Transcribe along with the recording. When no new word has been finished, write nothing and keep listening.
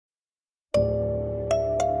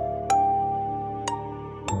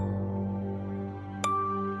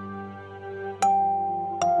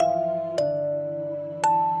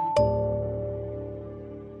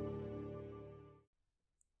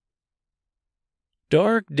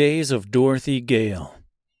Dark Days of Dorothy Gale.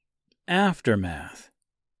 Aftermath.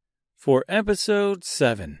 For Episode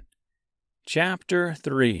 7. Chapter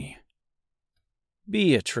 3.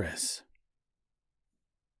 Beatrice.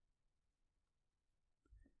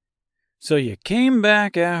 So you came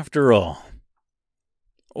back after all.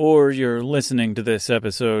 Or you're listening to this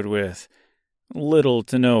episode with little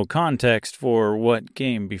to no context for what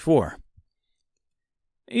came before.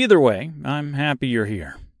 Either way, I'm happy you're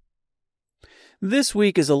here. This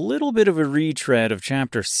week is a little bit of a retread of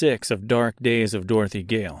Chapter 6 of Dark Days of Dorothy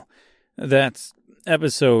Gale. That's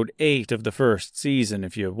Episode 8 of the first season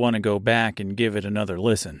if you want to go back and give it another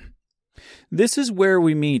listen. This is where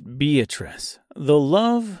we meet Beatrice, the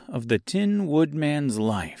love of the Tin Woodman's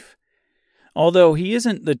life. Although he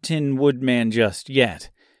isn't the Tin Woodman just yet.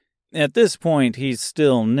 At this point, he's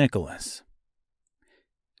still Nicholas.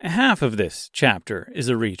 Half of this chapter is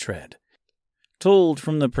a retread, told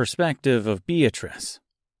from the perspective of Beatrice.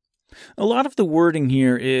 A lot of the wording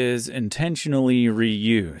here is intentionally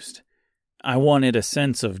reused. I wanted a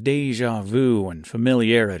sense of déjà vu and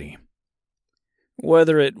familiarity.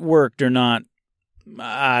 Whether it worked or not,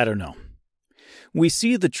 I don't know. We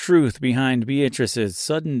see the truth behind Beatrice's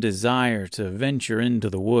sudden desire to venture into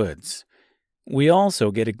the woods. We also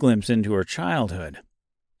get a glimpse into her childhood.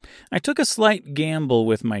 I took a slight gamble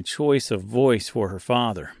with my choice of voice for her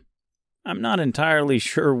father. I'm not entirely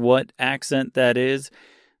sure what accent that is,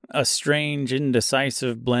 a strange,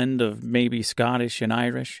 indecisive blend of maybe Scottish and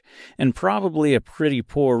Irish, and probably a pretty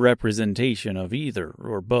poor representation of either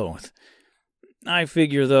or both. I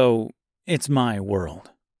figure, though, it's my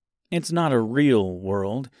world. It's not a real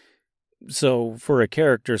world, so for a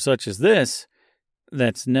character such as this,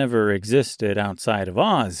 that's never existed outside of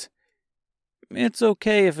Oz, it's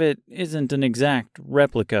okay if it isn't an exact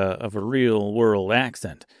replica of a real-world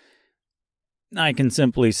accent. I can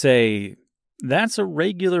simply say, that's a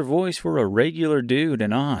regular voice for a regular dude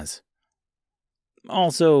in Oz.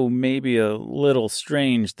 Also, maybe a little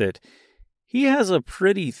strange that he has a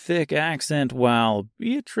pretty thick accent while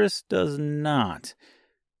Beatrice does not.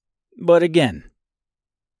 But again,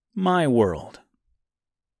 my world.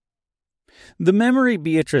 The memory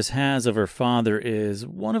Beatrice has of her father is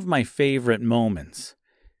one of my favorite moments.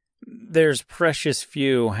 There's precious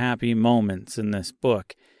few happy moments in this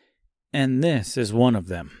book, and this is one of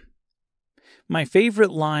them. My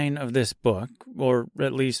favorite line of this book, or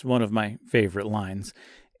at least one of my favorite lines,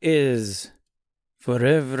 is, "For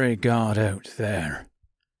every god out there,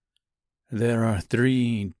 there are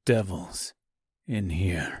 3 devils in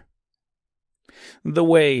here." The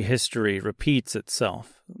way history repeats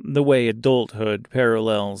itself, the way adulthood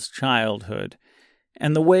parallels childhood,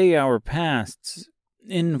 and the way our pasts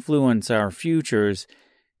influence our futures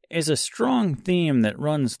is a strong theme that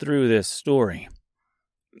runs through this story.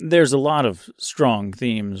 There's a lot of strong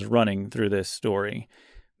themes running through this story,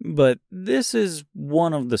 but this is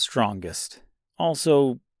one of the strongest.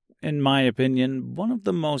 Also, in my opinion, one of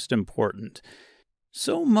the most important.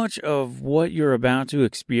 So much of what you're about to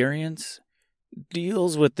experience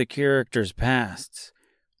deals with the characters' pasts.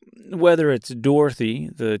 Whether it's Dorothy,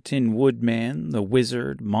 the Tin Woodman, the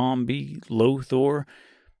Wizard, Mombi, Lothor,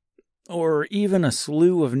 or even a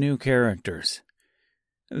slew of new characters.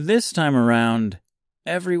 This time around,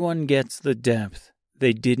 everyone gets the depth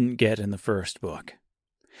they didn't get in the first book.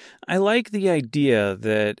 I like the idea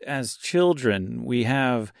that as children we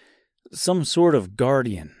have some sort of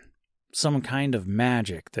guardian, some kind of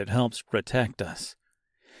magic that helps protect us.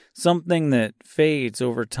 Something that fades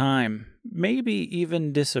over time, maybe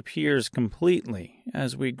even disappears completely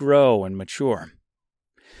as we grow and mature.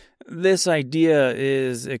 This idea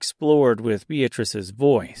is explored with Beatrice's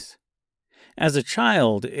voice. As a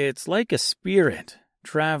child, it's like a spirit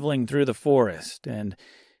traveling through the forest and,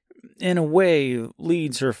 in a way,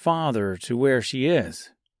 leads her father to where she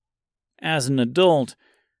is. As an adult,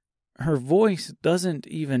 her voice doesn't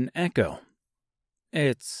even echo.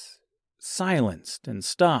 It's silenced and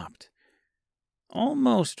stopped,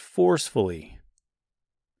 almost forcefully.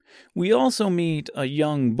 We also meet a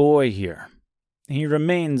young boy here. He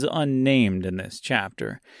remains unnamed in this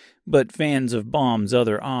chapter, but fans of Baum's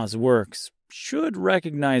other Oz works should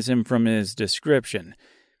recognize him from his description,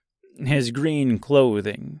 his green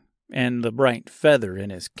clothing, and the bright feather in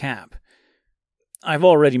his cap. I've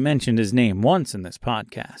already mentioned his name once in this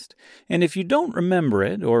podcast, and if you don't remember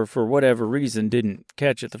it, or for whatever reason didn't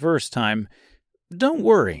catch it the first time, don't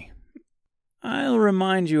worry. I'll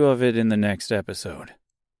remind you of it in the next episode.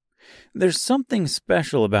 There's something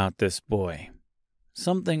special about this boy.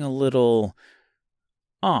 Something a little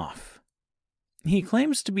off. He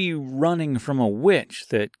claims to be running from a witch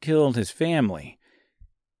that killed his family.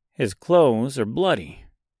 His clothes are bloody.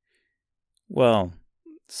 Well,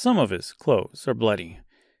 some of his clothes are bloody.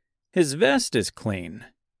 His vest is clean,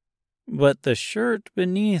 but the shirt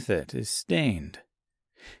beneath it is stained.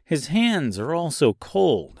 His hands are also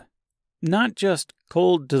cold, not just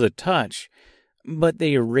cold to the touch, but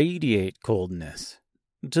they radiate coldness,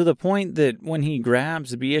 to the point that when he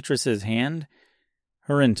grabs Beatrice's hand,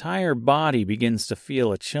 her entire body begins to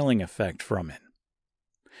feel a chilling effect from it.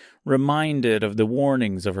 Reminded of the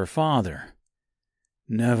warnings of her father.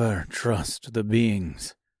 Never trust the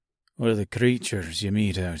beings or the creatures you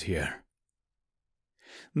meet out here.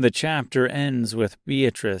 The chapter ends with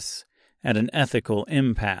Beatrice at an ethical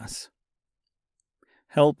impasse.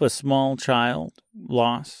 Help a small child,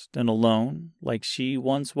 lost and alone like she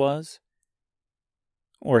once was?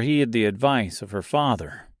 Or heed the advice of her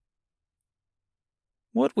father?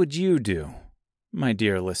 What would you do, my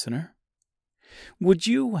dear listener? Would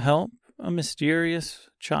you help a mysterious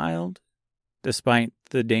child, despite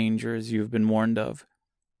the dangers you've been warned of?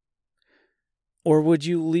 Or would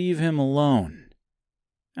you leave him alone,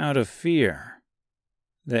 out of fear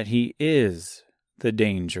that he is the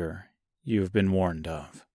danger you've been warned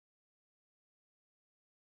of?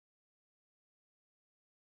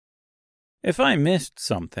 If I missed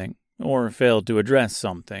something, or failed to address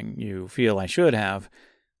something you feel I should have,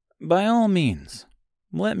 by all means,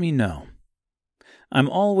 let me know. I'm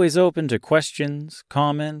always open to questions,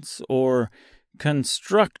 comments, or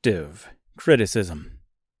constructive criticism.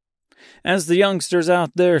 As the youngsters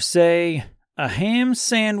out there say, a ham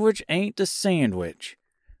sandwich ain't a sandwich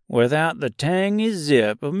without the tangy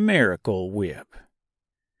zip of Miracle Whip.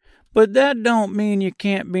 But that don't mean you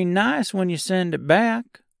can't be nice when you send it back.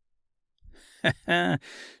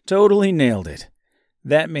 Totally nailed it.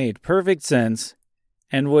 That made perfect sense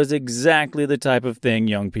and was exactly the type of thing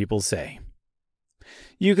young people say.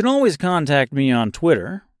 You can always contact me on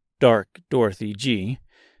Twitter, DarkDorothyG,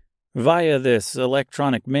 via this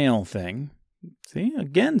electronic mail thing. See,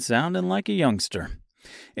 again, sounding like a youngster.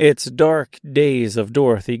 It's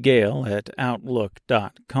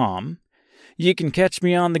darkdaysofdorothygale@outlook.com. You can catch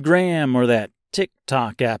me on the gram or that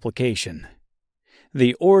TikTok application.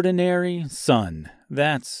 The Ordinary Sun.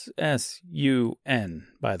 That's S-U-N,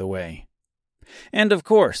 by the way. And of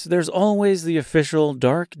course, there's always the official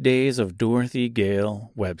Dark Days of Dorothy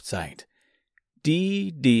Gale website,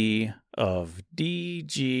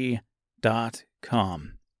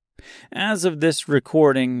 ddofdg.com. As of this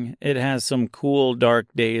recording, it has some cool Dark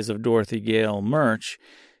Days of Dorothy Gale merch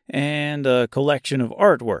and a collection of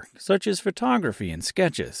artwork, such as photography and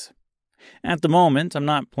sketches. At the moment, I'm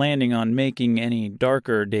not planning on making any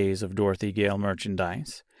Darker Days of Dorothy Gale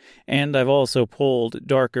merchandise, and I've also pulled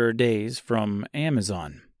Darker Days from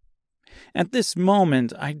Amazon. At this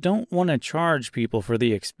moment, I don't want to charge people for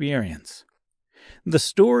the experience. The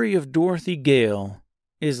story of Dorothy Gale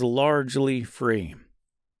is largely free.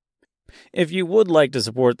 If you would like to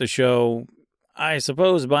support the show, I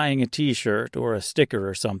suppose buying a t-shirt or a sticker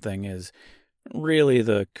or something is really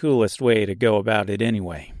the coolest way to go about it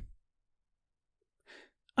anyway.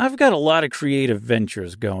 I've got a lot of creative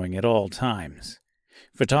ventures going at all times.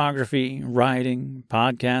 Photography, writing,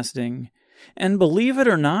 podcasting, and believe it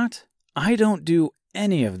or not, I don't do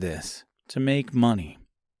any of this to make money.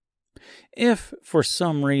 If, for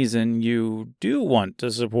some reason, you do want to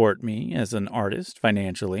support me as an artist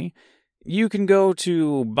financially, you can go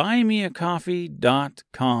to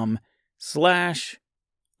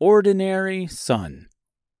buymeacoffee.com/ordinarysun.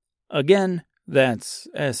 Again, that's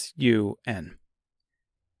S-U-N.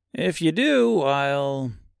 If you do, I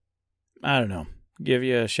don't know, give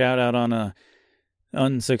you a shout out on a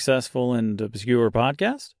unsuccessful and obscure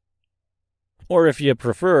podcast. Or if you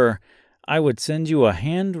prefer, I would send you a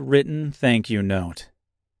handwritten thank you note.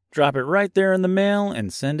 Drop it right there in the mail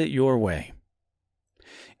and send it your way.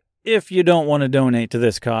 If you don't want to donate to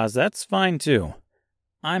this cause, that's fine too.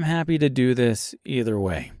 I'm happy to do this either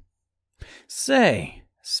way. Say,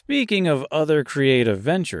 speaking of other creative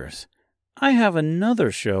ventures, I have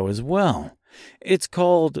another show as well. It's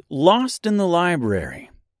called Lost in the Library.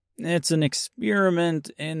 It's an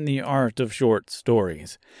experiment in the art of short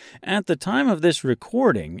stories. At the time of this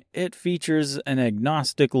recording, it features an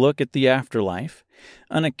agnostic look at the afterlife,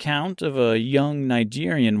 an account of a young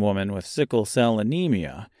Nigerian woman with sickle cell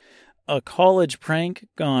anemia, a college prank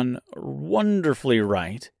gone wonderfully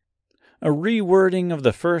right, a rewording of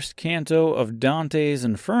the first canto of Dante's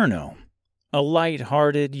Inferno, a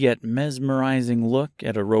light-hearted yet mesmerizing look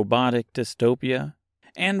at a robotic dystopia,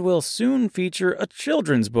 and will soon feature a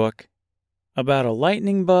children's book about a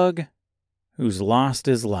lightning bug who's lost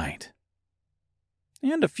his light.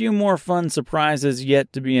 And a few more fun surprises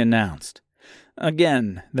yet to be announced.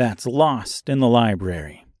 Again, that's Lost in the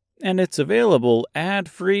Library, and it's available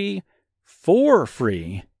ad-free for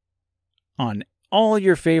free on all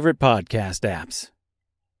your favorite podcast apps,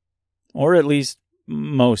 or at least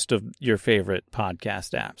most of your favorite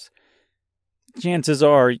podcast apps. Chances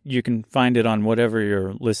are you can find it on whatever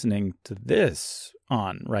you're listening to this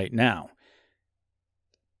on right now.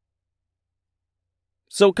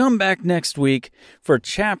 So come back next week for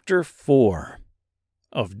Chapter 4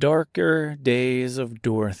 of Darker Days of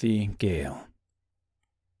Dorothy Gale.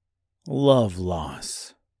 Love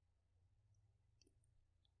Loss.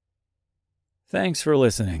 Thanks for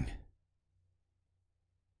listening.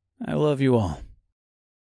 I love you all.